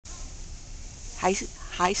Hi,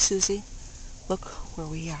 hi, Susie. Look where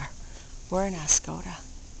we are. We're in Oscoda.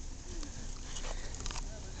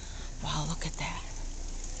 Wow, look at that.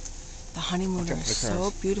 The honeymooner is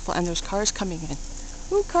so beautiful, and there's cars coming in.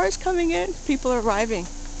 Ooh, cars coming in. People are arriving.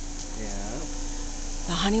 Yeah.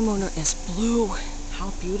 The honeymooner is blue. How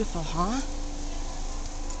beautiful, huh?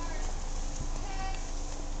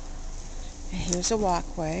 And here's a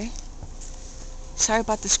walkway. Sorry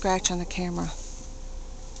about the scratch on the camera.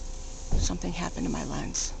 Something happened to my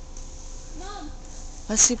lens. Mom.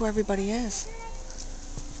 Let's see where everybody is.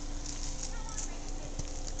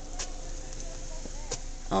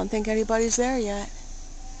 I don't think anybody's there yet.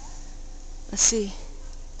 Let's see.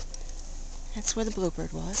 That's where the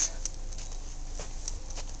bluebird was.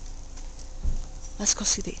 Let's go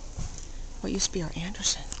see what used to be our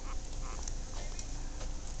Anderson.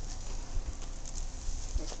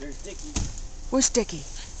 There's Dickie. Where's Dickie?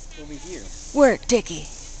 Over here. Where, Dickie?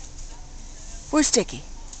 Where's Dickie?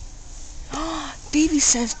 Oh, Davy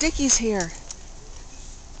says Dickie's here.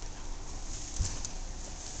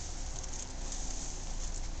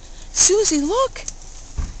 Susie, look!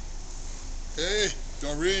 Hey,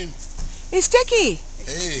 Doreen. It's Dickie.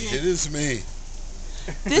 Hey, it is me.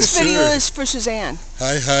 This video is for Suzanne.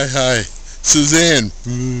 Hi, hi, hi. Suzanne,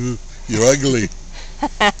 you're ugly.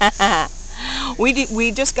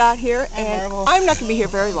 We just got here, and I'm not going to be here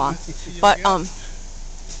very long. But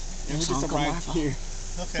there's Uncle Marvel.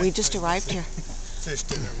 Okay. We just arrived here. Fish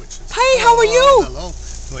dinner, which is. Hey, how are you? Hello.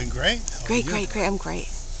 Doing great. Great, great, great. I'm great.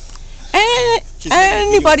 And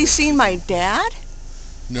anybody seen my dad?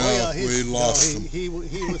 No, Oh, yeah, we lost him. He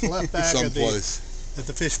was left back someplace. at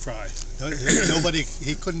the fish fry. Nobody,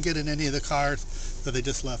 he couldn't get in any of the cars, so they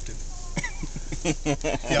just left him.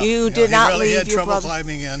 Yeah, You did not he leave had your trouble brother.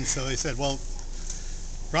 climbing in, so he said, "Well,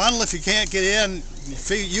 Ronald, if you can't get in,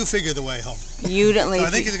 you figure the way home." You didn't leave. So I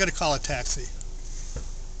think he's going to call a taxi.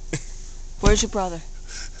 Where's your brother?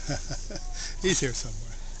 He's here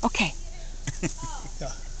somewhere. Okay.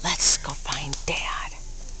 Yeah. Let's go find Dad.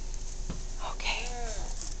 Okay.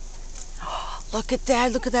 Oh, look at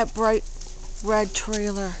that. Look at that bright red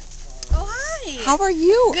trailer. Oh, hi. How are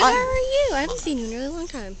you? Good, how are you? I haven't seen you in a really long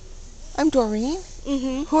time. I'm Doreen.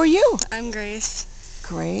 Mm-hmm. Who are you? I'm Grace.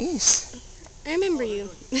 Grace. I remember you.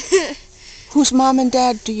 Whose mom and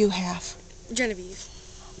dad do you have? Genevieve.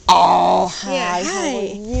 Oh, hi. Yeah, How are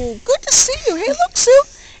hi. you? Good to see you. Hey, look, Sue.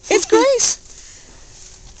 It's Grace.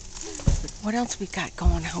 What else we got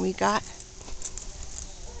going on? We got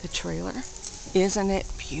the trailer. Isn't it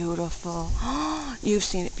beautiful? Oh, you've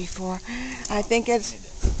seen it before. I think it's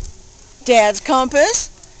Dad's compass.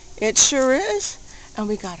 It sure is. And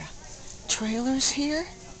we got trailers here.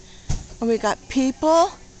 And we got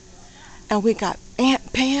people. And we got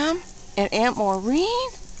Aunt Pam and Aunt Maureen.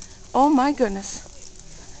 Oh my goodness.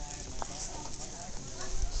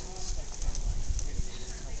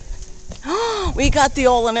 We got the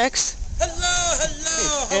Olenics.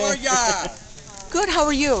 Hello, how are ya? Good, how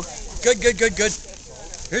are you? Good.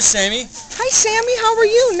 Here's Sammy. Hi, Sammy, how are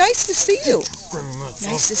you? Nice to see you.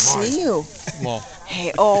 Nice to see you. Well,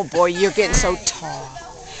 Hey, oh boy, you're getting so tall.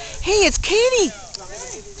 Hey, it's Katie.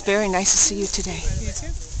 It's very nice to see you today.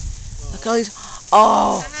 Look at all these.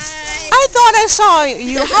 Oh, I thought I saw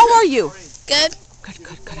you. How are you? Good.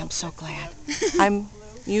 Good. I'm so glad. I'm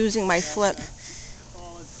using my flip.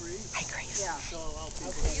 Hi, Grace.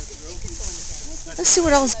 Let's see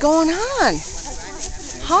what else is going on.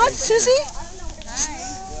 Hi, Susie.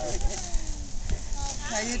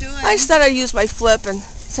 How you doing? I just thought I'd use my flip and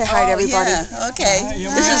say hi to everybody. Yeah, okay.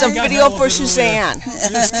 This is a video for Suzanne. We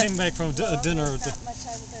just came back from dinner.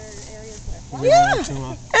 Yeah.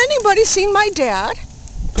 Anybody seen my dad?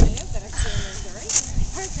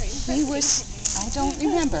 He was, I don't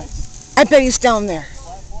remember. I bet he's down there.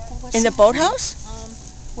 In the boathouse?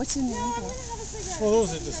 What's the name of it? Well,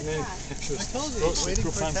 those are just name pictures. I told you, he's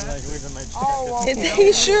waiting for a taxi.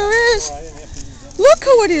 He sure is. Look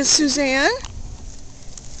who it is, Suzanne.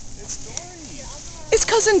 It's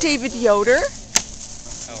Cousin David Yoder.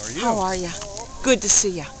 how are you? How are you? Good to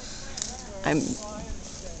see you. I'm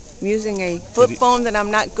using a flip phone that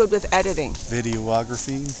I'm not good with editing.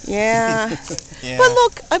 Videography. Yeah. Yeah. But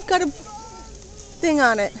look, I've got a thing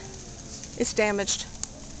on it. It's damaged.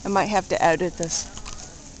 I might have to edit this.